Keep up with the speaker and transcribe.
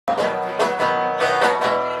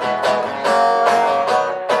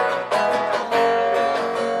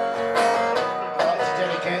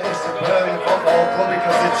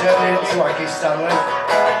Wacky Stanley.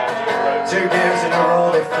 2 games in a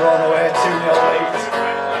row, they've thrown away 2-0 leads.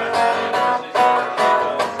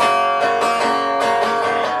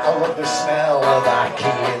 I love the smell of ackee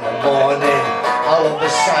in the morning. I love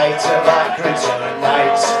the sight of Accrington at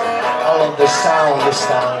night. I love the sound of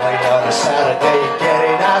Stanley on a Saturday,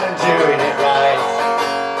 getting out and doing it right.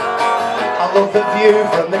 I love the view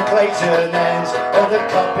from the Clayton end of the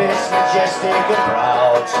Coppice, majestic and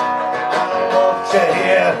proud. And I love to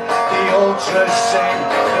hear the ultras sing,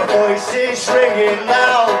 the voices ringing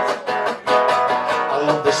loud. I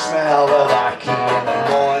love the smell of ackee in the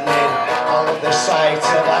morning. I love the sight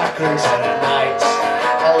of Accrington at night.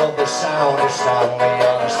 I love the sound of Stanley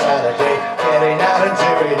on a Saturday, getting out and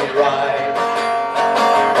doing it right.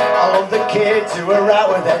 I love the kids who are out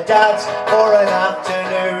with their dads for an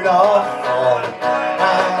afternoon of fun. And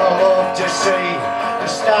I love to see the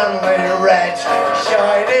Stanley red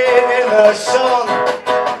shining in the sun.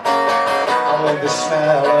 I love the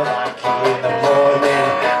smell of ackee in the morning.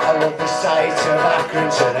 I love the sight of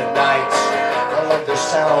Accrington at night. I love the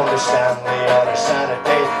sound of Stanley on a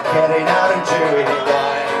Saturday, getting out and doing it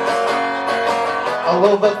right. I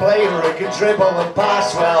love a player who can dribble and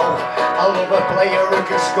pass well. I love a player who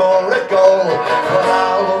can score a goal. But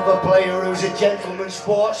I love a player who's a gentleman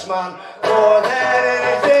sportsman more than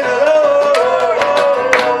anything at all.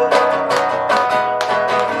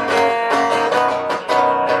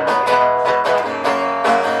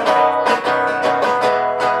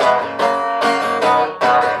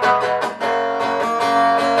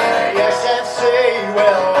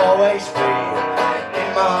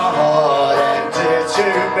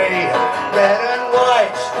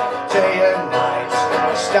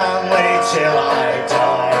 Till I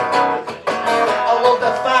die. I love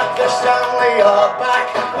the fact that Stanley are back,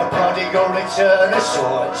 a prodigal return of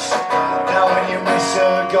sorts. Now when you miss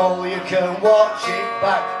a goal you can watch it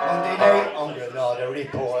back Monday night on Granada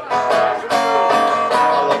Report.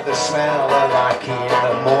 I love the smell of ackee in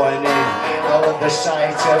the morning. I love the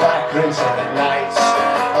sight of Accrington at night.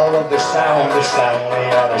 I love the sound of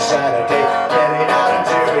Stanley on a Saturday, getting out and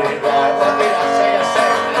doing it right. What did I say?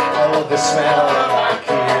 I love the smell of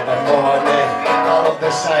ackee in the morning. I love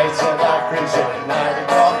the sight of Accrington at night. The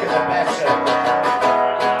darker the better.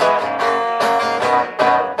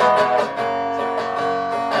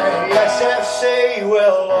 SFC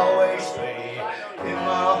will always be in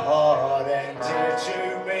my heart and dear to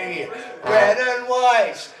me. Red and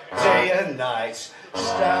white, day and night,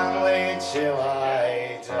 Stanley till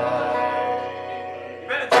I die.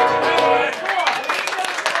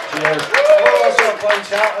 I'll also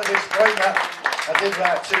point out at this point that I did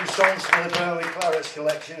write 2 songs for the Burnley Clarets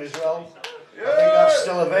collection as well. I think that's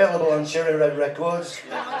still available on Cherry Red Records.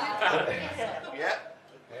 Yeah.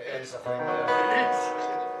 It is, I think.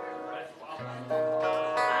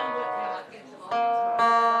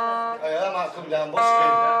 I might come down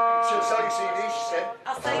busking. She'll sell you CDs, she said.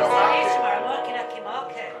 I'll sell you CDs tomorrow. I'm working at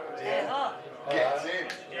Market.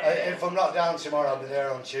 Yeah. If I'm not down tomorrow, I'll be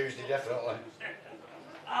there on Tuesday, definitely.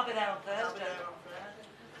 I'll be there on Thursday.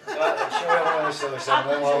 Right, then, shall we have another song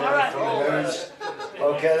then while we're from the moods?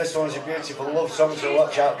 Okay, this one's a beautiful love song, so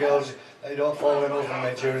watch out, girls, that you don't fall in love with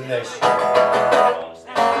me during this. Well,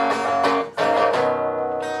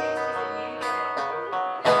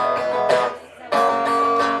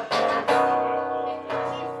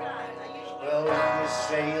 if you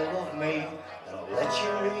say you love me, then I'll let you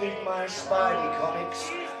read my Spidey comics.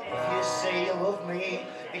 If you say you love me,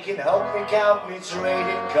 you can help me count me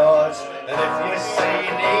trading cards. And if you say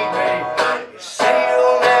you need me, you say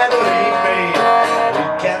you'll never leave me. We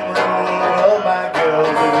can rule the world, my girl,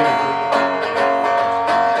 believe me.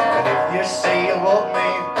 And if you say you love me,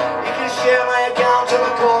 you can share my account on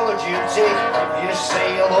the Call of Duty. If you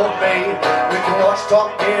say you love me, we can watch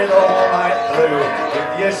Top Gear the whole night through.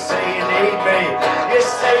 If you say you need me, you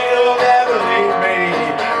say you'll never leave me.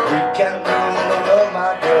 We can rule the world,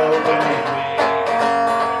 my girl, believe me.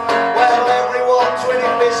 Well, every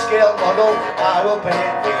 1/25th scale model, I will pay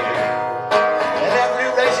it for you. And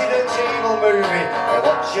every Resident Evil movie, I'll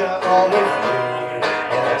watch them all with you.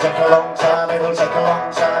 It'll take a long time, it'll take a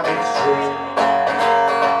long time, it's true.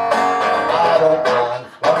 I don't mind,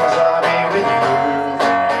 long as I'm here with you.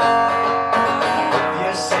 If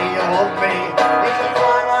you say you love me, you can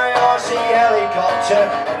fly my RC helicopter.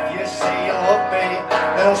 If you say you love me,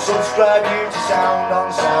 then I'll subscribe you to Sound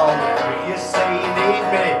on Sound. If you say you need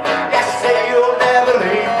me, yes, say you'll never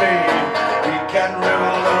leave me. We can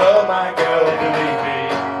rule the world, my girl, believe me.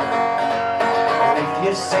 And if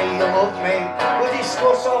you say say you love me, we'll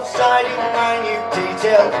discuss offside in minute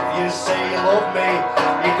detail. If you say you love me,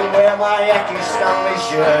 you can wear my Ecky Stanley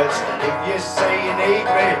shirt. If you say you need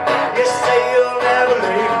me, you say you'll never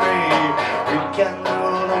leave me. We can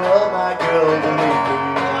rule the world, my girl, believe me.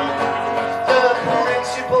 The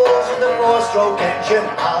principles of the four-stroke engine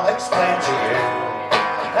I'll explain to you,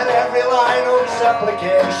 and every line of this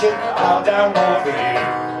application I'll download for you.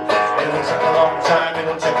 It'll take a long time,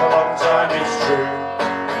 it'll take a long time, it's true.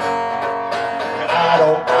 And I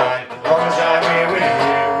don't mind, as long as I'm here with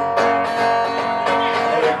you.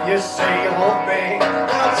 And if you say you love me,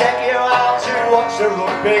 I'll take you out to watch the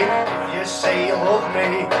rugby. If you say you love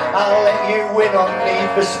me, I'll let you win on Need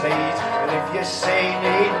for Speed. And if you say you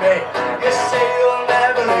need me, you say you'll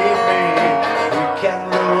never leave me. We can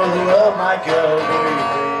rule the world, my girl, believe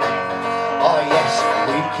me. Oh yes,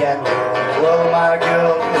 we can rule the world, my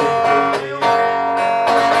girl, believe me.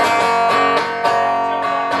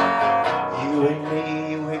 You and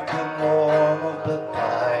me, we can warm up a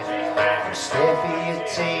pie. Stay for your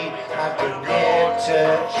tea, I can nip to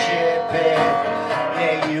shipping.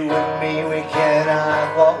 Yeah, you and me, we can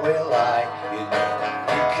have what we like. You know,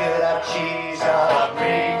 you could have cheese, I'll have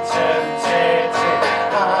meat and tatty.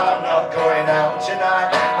 I'm not going out tonight,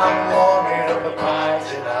 I'm warming up a pie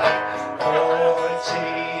tonight. For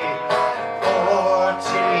tea,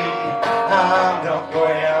 I'm not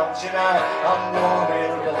going out tonight, I'm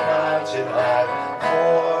warming up a pie tonight.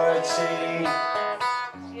 For tea,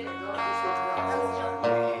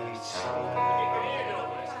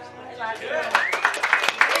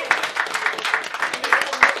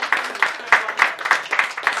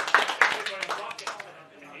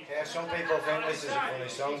 yeah, some people think this is a funny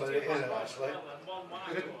song, but it isn't actually.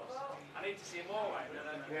 I need to see more.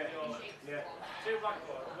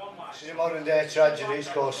 This is a modern day tragedy. It's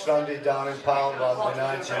called Stranded Down in Poundland with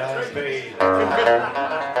 99p.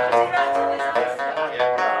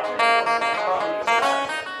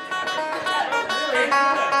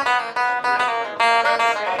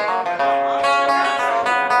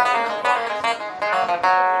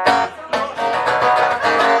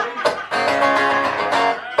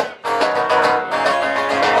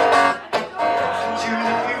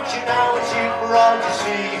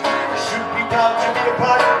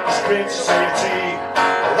 Great society,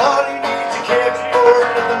 all you need to care for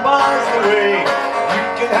nothing miles away. You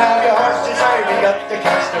can have your heart's desire, you got the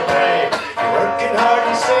cash to pay. You're working hard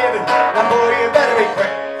and saving, now boy you better be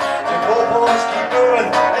quick. The goalposts keep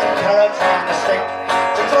moving and carrots on the stick.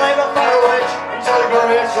 To climb a fire wedge until the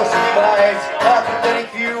grace will survive. After then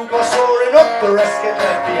if you go soaring up, the rest get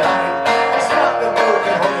left behind. It's not the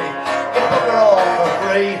broken honey, you bugger all for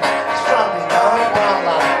free. Stranded down in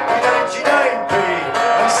Burnley with 99p.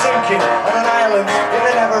 Sinking on an island in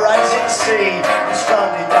the never-rising sea. I'm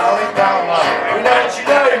stranded down in Burnley with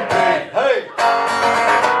 99p. Hey!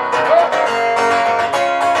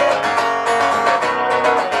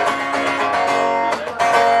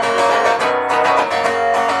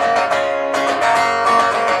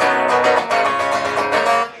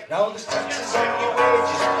 Now there's taxes on your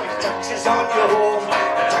wages, there's taxes on your home,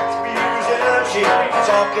 tax bills and energy,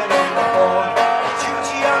 talking on the phone,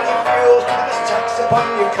 duty on your fuel, there's tax upon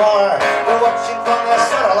your car. We're watching from the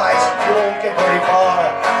satellites, you won't get very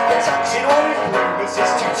far. The taxing on improvements is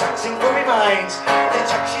too taxing for me mind. The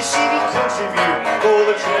tax you see in front of you, go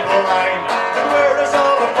the triple line. And where does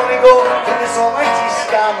all the money go from this almighty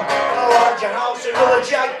scam? A larger house, another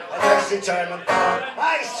jag, a nice retirement plan.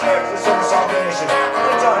 I search for some salvation in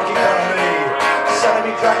the dark economy. Selling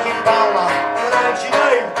me cracking Ballon for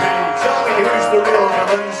 99p. Tell me who's the real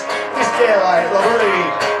villains, this daylight robbery.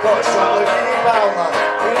 Got some looking in Ballon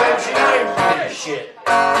for 99p. Shit.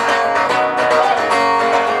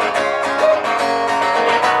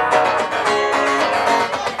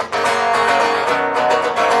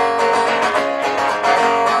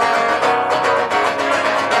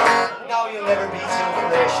 Now you'll never beat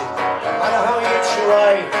inflation, no matter how you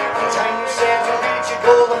try. The time you save to reach your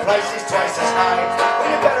goal, the price is twice as high. Well,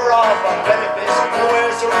 you're better off on benefits, but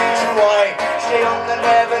where's the reason why? Stay on the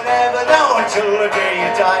never, never now until the day you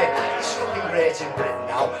die. It's looking great in Britain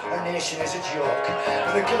now, our nation is a joke.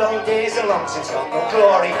 And the good old days are long since gone, no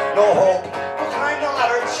glory, no hope. We'll climb the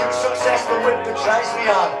ladder to success, the whip that drives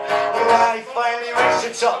me on. But when I finally reached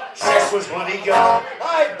the top, success was bloody gone.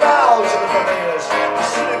 I bow to the purveyors, the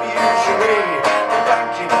sin of usury, the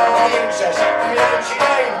banking, the interest, the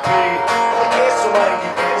 99p. The case of my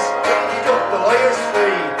defense, you got the lawyers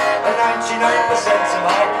free. And 99% of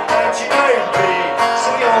my 99p. So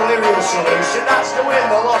the only real solution, that's to win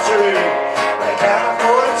the lottery. But I can't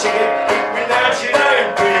afford a ticket, give me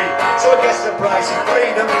 99p. So I guess the price of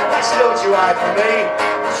freedom, that's still too high for me.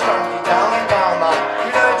 I'm strongly down and down, man.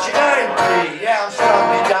 You know what you know, yeah, I'm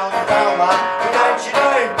strongly down and down, man.